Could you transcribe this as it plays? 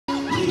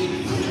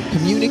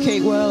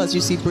communicate well, as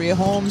you see Bria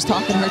Holmes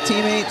talking to her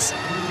teammates.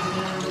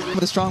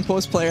 With a strong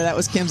post player, that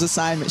was Kim's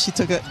assignment. She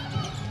took it,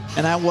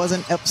 and I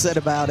wasn't upset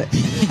about it.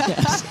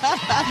 Yes.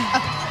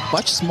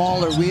 Much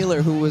smaller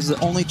Wheeler, who was the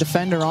only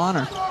defender on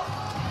her.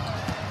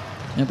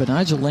 Yeah, but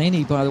Nigel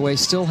Laney, by the way,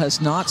 still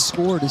has not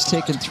scored, has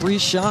taken 3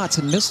 shots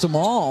and missed them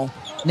all.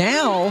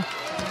 Now,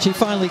 she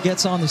finally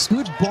gets on this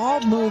good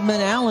ball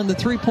movement. Allen, the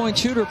three-point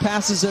shooter,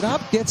 passes it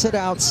up, gets it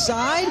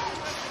outside.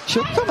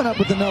 She'll coming up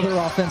with another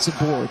offensive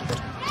board.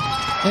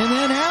 And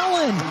then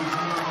Allen.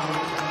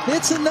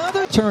 It's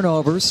another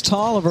turnovers.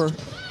 Tolliver.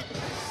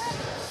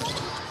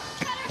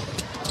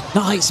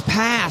 Nice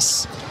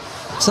pass.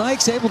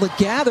 Sykes able to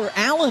gather.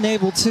 Allen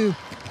able to.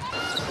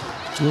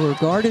 Wheeler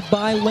guarded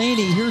by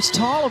Laney. Here's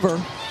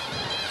Tolliver.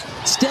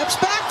 Steps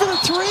back for the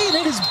 3, and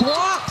it is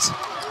blocked.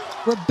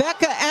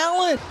 Rebecca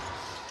Allen.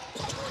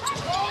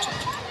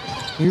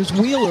 Here's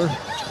Wheeler.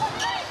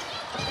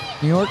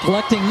 New York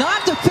collecting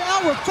not to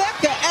foul.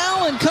 Rebecca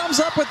Allen comes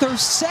up with her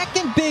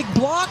second big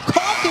block,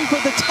 caulking for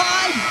the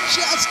tie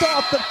just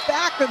off the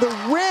back of the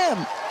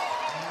rim.